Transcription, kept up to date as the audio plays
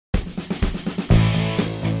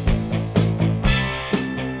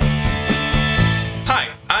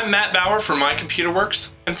I'm Matt Bauer from My Computer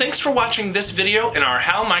Works, and thanks for watching this video in our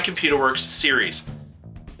How My Computer Works series.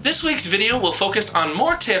 This week's video will focus on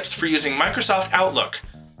more tips for using Microsoft Outlook.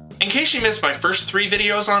 In case you missed my first 3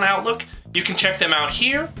 videos on Outlook, you can check them out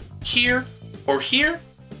here, here, or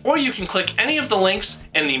you can click any of the links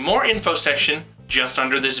in the More Info section just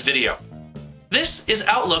under this video. This is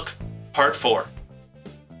Outlook Part 4.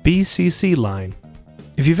 BCC Line.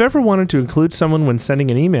 If you've ever wanted to include someone when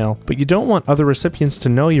sending an email, but you don't want other recipients to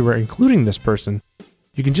know you are including this person,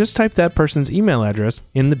 you can just type that person's email address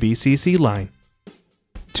in the BCC line.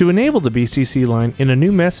 To enable the BCC line in a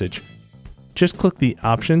new message, just click the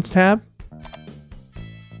Options tab,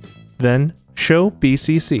 then Show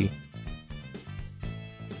BCC.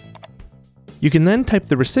 You can then type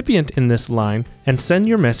the recipient in this line and send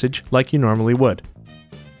your message like you normally would.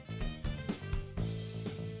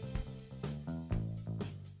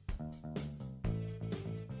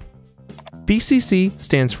 BCC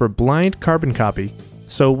stands for Blind Carbon Copy,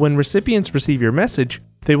 so when recipients receive your message,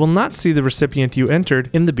 they will not see the recipient you entered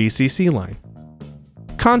in the BCC line.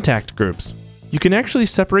 Contact groups. You can actually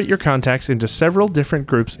separate your contacts into several different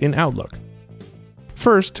groups in Outlook.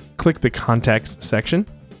 First, click the Contacts section.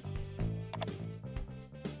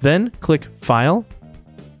 Then click File,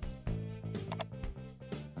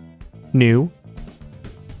 New,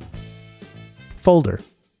 Folder.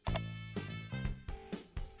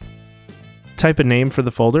 Type a name for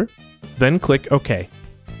the folder, then click OK.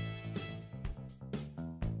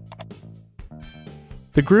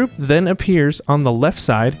 The group then appears on the left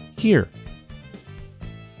side here.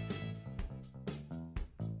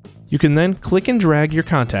 You can then click and drag your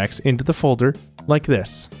contacts into the folder like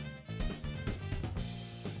this.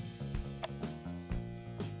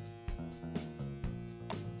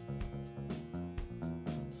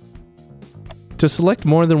 To select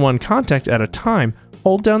more than one contact at a time,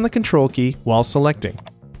 hold down the Control key while selecting.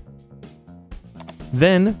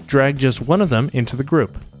 Then drag just one of them into the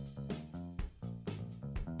group.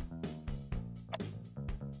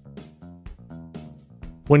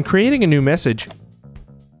 When creating a new message,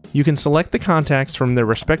 you can select the contacts from their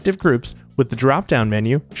respective groups with the drop-down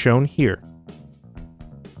menu shown here.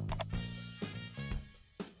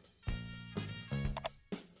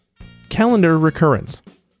 Calendar recurrence.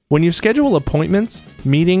 When you schedule appointments,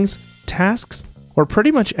 meetings, tasks, or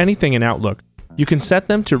pretty much anything in Outlook, you can set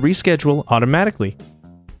them to reschedule automatically.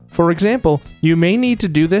 For example, you may need to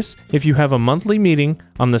do this if you have a monthly meeting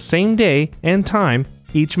on the same day and time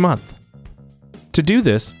each month. To do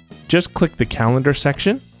this, just click the Calendar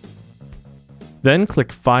section, then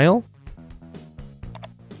click File,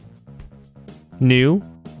 New,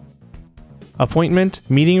 Appointment,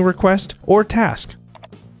 Meeting Request, or Task.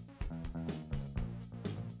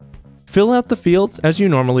 Fill out the fields as you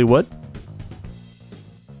normally would.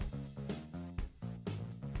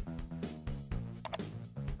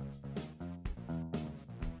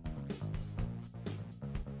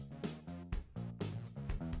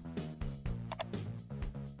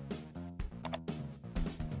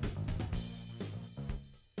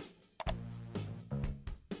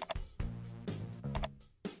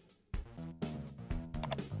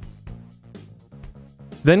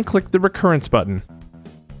 Then click the Recurrence button.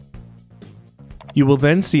 You will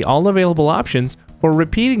then see all available options for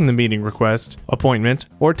repeating the meeting request, appointment,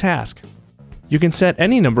 or task. You can set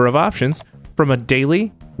any number of options from a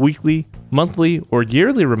daily, weekly, monthly, or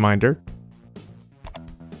yearly reminder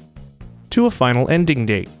to a final ending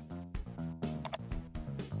date.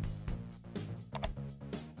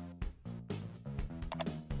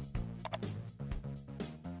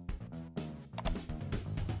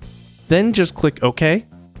 Then just click OK.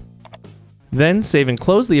 Then save and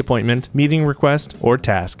close the appointment, meeting request, or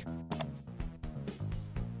task.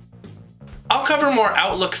 I'll cover more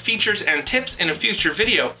Outlook features and tips in a future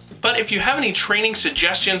video, but if you have any training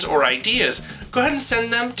suggestions or ideas, go ahead and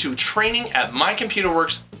send them to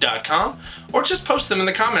training@mycomputerworks.com or just post them in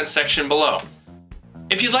the comments section below.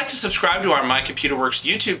 If you'd like to subscribe to our My Computer Works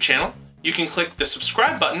YouTube channel, you can click the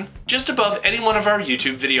subscribe button just above any one of our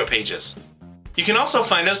YouTube video pages. You can also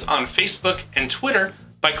find us on Facebook and Twitter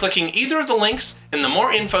by clicking either of the links in the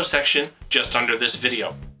More Info section just under this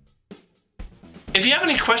video. If you have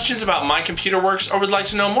any questions about My Computer Works or would like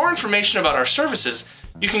to know more information about our services,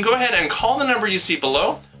 you can go ahead and call the number you see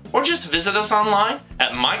below or just visit us online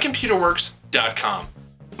at mycomputerworks.com.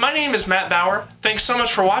 My name is Matt Bauer. Thanks so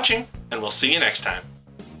much for watching, and we'll see you next time.